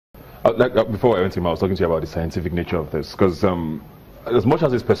Before I went to him, I was talking to you about the scientific nature of this, because as much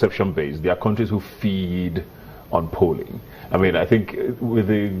as it's perception-based, there are countries who feed on polling. I mean, I think with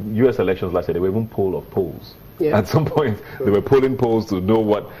the U.S. elections last year, they were even poll of polls. Yeah. At some point, they were polling polls to know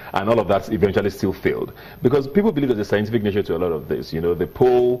what, and all of that eventually still failed. Because people believe there's a scientific nature to a lot of this. You know, the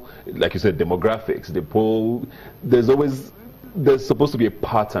poll, like you said, demographics, the poll, there's supposed to be a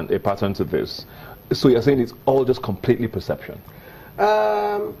pattern to this. So you're saying it's all just completely perception?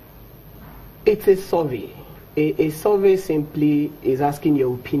 It's a survey. A survey simply is asking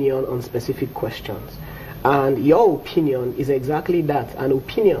your opinion on specific questions. And your opinion is exactly that, an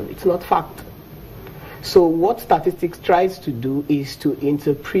opinion. It's not fact. So what statistics tries to do is to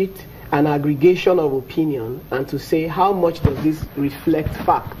interpret an aggregation of opinion and to say how much does this reflect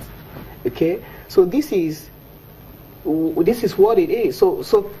fact. Okay? So this is what it is.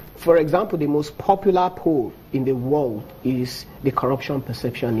 So for example, the most popular poll in the world is the Corruption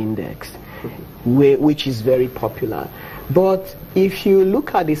Perception Index, which is very popular. But if you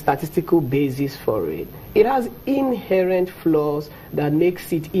look at the statistical basis for it, it has inherent flaws that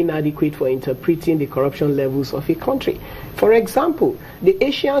makes it inadequate for interpreting the corruption levels of a country. For example, the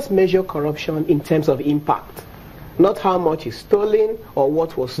Asians measure corruption in terms of impact. Not how much is stolen or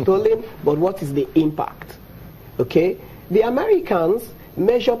what was stolen, but what is the impact. Okay? The Americans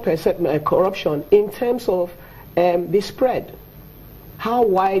measure corruption in terms of the spread. How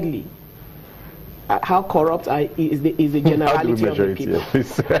widely, how corrupt is the generality of the people.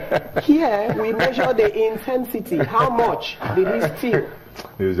 Here, we measure the intensity. How much did he steal?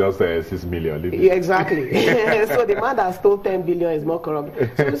 It was just 6 million. Yeah, exactly. So the man that stole 10 billion is more corrupt.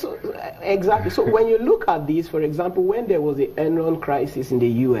 Exactly. So when you look at this, for example, when there was the Enron crisis in the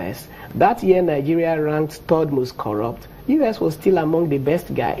US, that year Nigeria ranked third most corrupt. US was still among the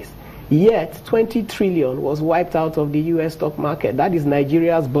best guys. Yet 20 trillion was wiped out of the US stock market. That is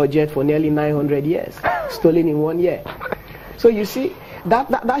Nigeria's budget for nearly 900 years, stolen in 1 year. So you see,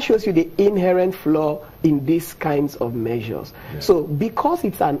 that shows you the inherent flaw in these kinds of measures. Yeah. So because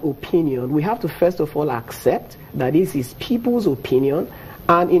it's an opinion, we have to first of all accept that this is people's opinion,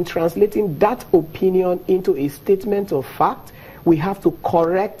 and in translating that opinion into a statement of fact, we have to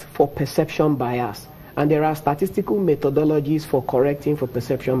correct for perception bias. And there are statistical methodologies for correcting for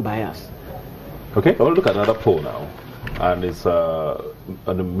perception bias. Okay, I want to look at another poll now. And it's on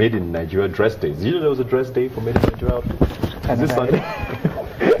the Made in Nigeria dress day. Did you know there was a dress day for Made in Nigeria? Is this Sunday?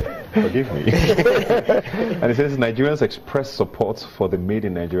 Forgive me. And it says Nigerians express support for the Made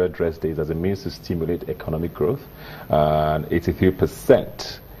in Nigeria dress days as a means to stimulate economic growth. And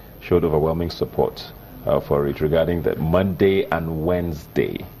 83% showed overwhelming support for it, regarding that Monday and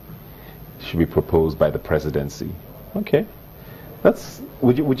Wednesday should be proposed by the presidency. Okay.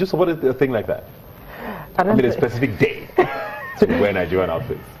 Would you support a thing like that? I mean, a specific day to wear Nigerian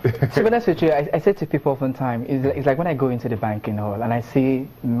outfits. To be honest with you, I say to people oftentimes, it's like when I go into the banking hall and I see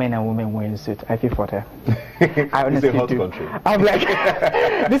men and women wearing suits, I feel for them. I honestly it's a hot do. Country. I'm like,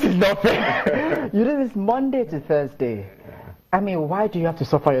 this is not fair. You do this Monday to Thursday. I mean, why do you have to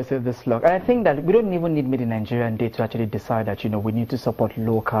suffer yourself this long? And I think that we don't even need Made in Nigerian Day to actually decide that, we need to support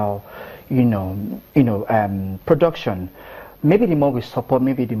local, production. Maybe the more we support,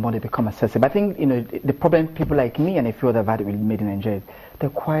 maybe the more they become accessible. I think, the problem, people like me and a few other value Made in Nigeria, they're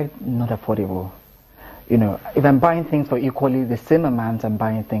quite not affordable. If I'm buying things for equally the same amount I'm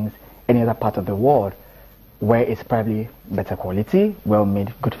buying things any other part of the world, where it's probably better quality, well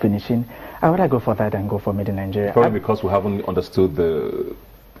made, good finishing, I would rather go for that than go for Made in Nigeria. Probably because we haven't understood the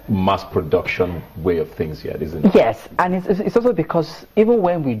mass production way of things yet, isn't it? Yes, and it's also because even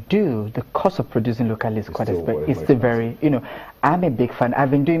when we do, the cost of producing locally is quite expensive. It's still very, I'm a big fan.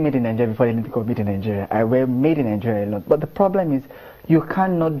 I've been doing Made in Nigeria before anything called Made in Nigeria. I wear Made in Nigeria a lot. But the problem is you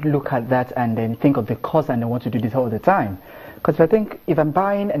cannot look at that and then think of the cost and then want to do this all the time. Because I think if I'm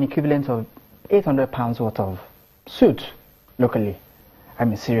buying an equivalent of £800 worth of suit locally, I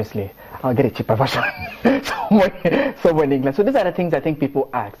mean, seriously, I'll get a cheaper version somewhere in England. So these are the things I think people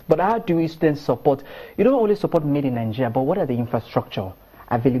ask. But how do we then support? You don't only support Made in Nigeria, but what are the infrastructure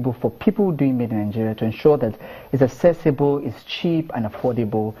available for people doing Made in Nigeria to ensure that it's accessible, it's cheap and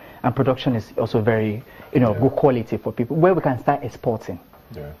affordable, and production is also very, good quality for people, where we can start exporting,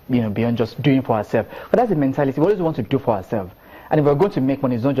 beyond just doing for ourselves. But that's the mentality. We always want to do for ourselves. And if we're going to make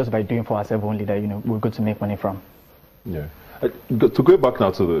money, it's not just by doing for ourselves only that, we're going to make money from. Yeah. To go back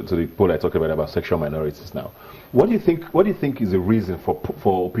now to the poll I talked about sexual minorities now, what do you think is the reason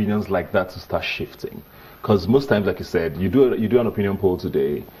for opinions like that to start shifting? Because most times, like you said, you do an opinion poll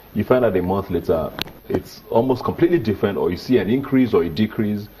today, you find out a month later it's almost completely different, or you see an increase or a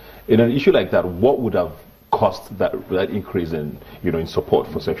decrease. In an issue like that, what would have caused that increase in, in support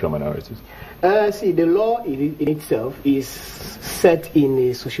for sexual minorities? See, the law in itself is set in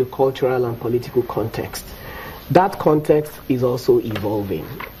a sociocultural and political context. That context is also evolving.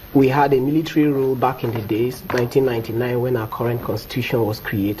 We had a military rule back in the days, 1999, when our current constitution was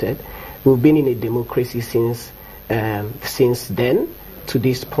created. We've been in a democracy since then to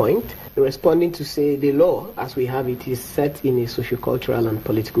this point. Responding to say the law, as we have it, is set in a sociocultural and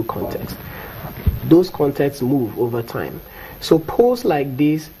political context. Those contexts move over time. So polls like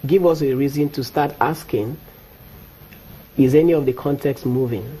this give us a reason to start asking, is any of the context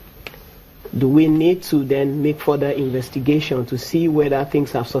moving? Do we need to then make further investigation to see whether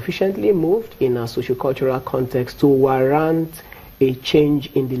things have sufficiently moved in a sociocultural context to warrant a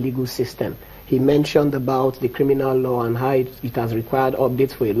change in the legal system? He mentioned about the criminal law and how it has required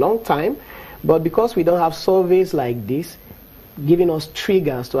updates for a long time, but because we don't have surveys like this giving us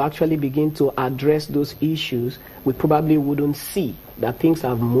triggers to actually begin to address those issues, we probably wouldn't see that things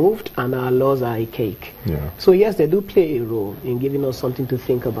have moved and our laws are archaic. Yeah. So yes, they do play a role in giving us something to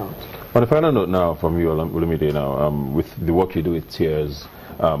think about. On a final note now from you, Olumide, now, with the work you do with Tears,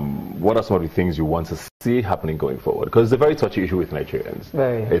 what are some of the things you want to see happening going forward? Because it's a very touchy issue with Nigerians.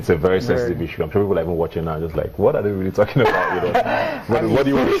 It's a very sensitive issue. I'm sure people are even watching now just like, what are they really talking about? What do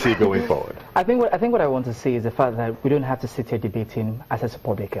you want to see going forward? I think what I want to see is the fact that we don't have to sit here debating access to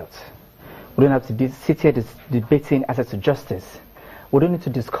public health. We don't have to sit here debating access to justice. We don't need to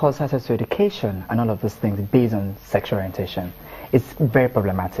discuss access to education and all of those things based on sexual orientation. It's very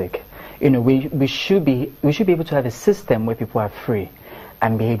problematic. We should be able to have a system where people are free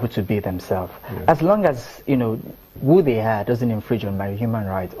and be able to be themselves. Yeah. As long as, who they are doesn't infringe on my human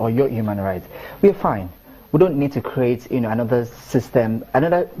rights or your human rights, we're fine. We don't need to create, another system,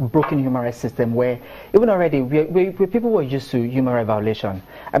 another broken human rights system where even already we people were used to human rights violation.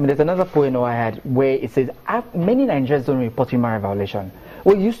 I mean, there's another point I had where it says many Nigerians don't report human rights violation.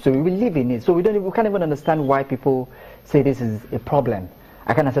 We're used to it, we live in it, so we can't even understand why people say this is a problem.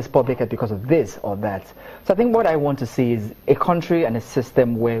 I can't access public health because of this or that. So I think what I want to see is a country and a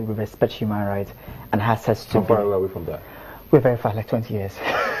system where we respect human rights and access to. How far are we from that? We're very far, like 20 years.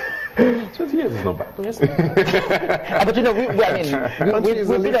 20 years is not bad. But we've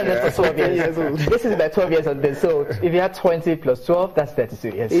been on this for 12 years. This is about 12 years on this. So if you had 20 plus 12, that's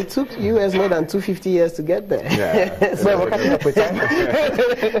 32 years. It took US more than 250 years to get there. Yeah. So we're catching up with time.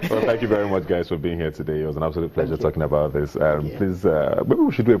 Well, thank you very much, guys, for being here today. It was an absolute pleasure talking about this. Please, maybe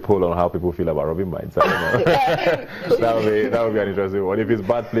we should do a poll on how people feel about Rubbin minds. I don't know. that would be an interesting one. If it's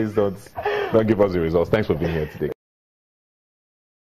bad, please don't give us the results. Thanks for being here today.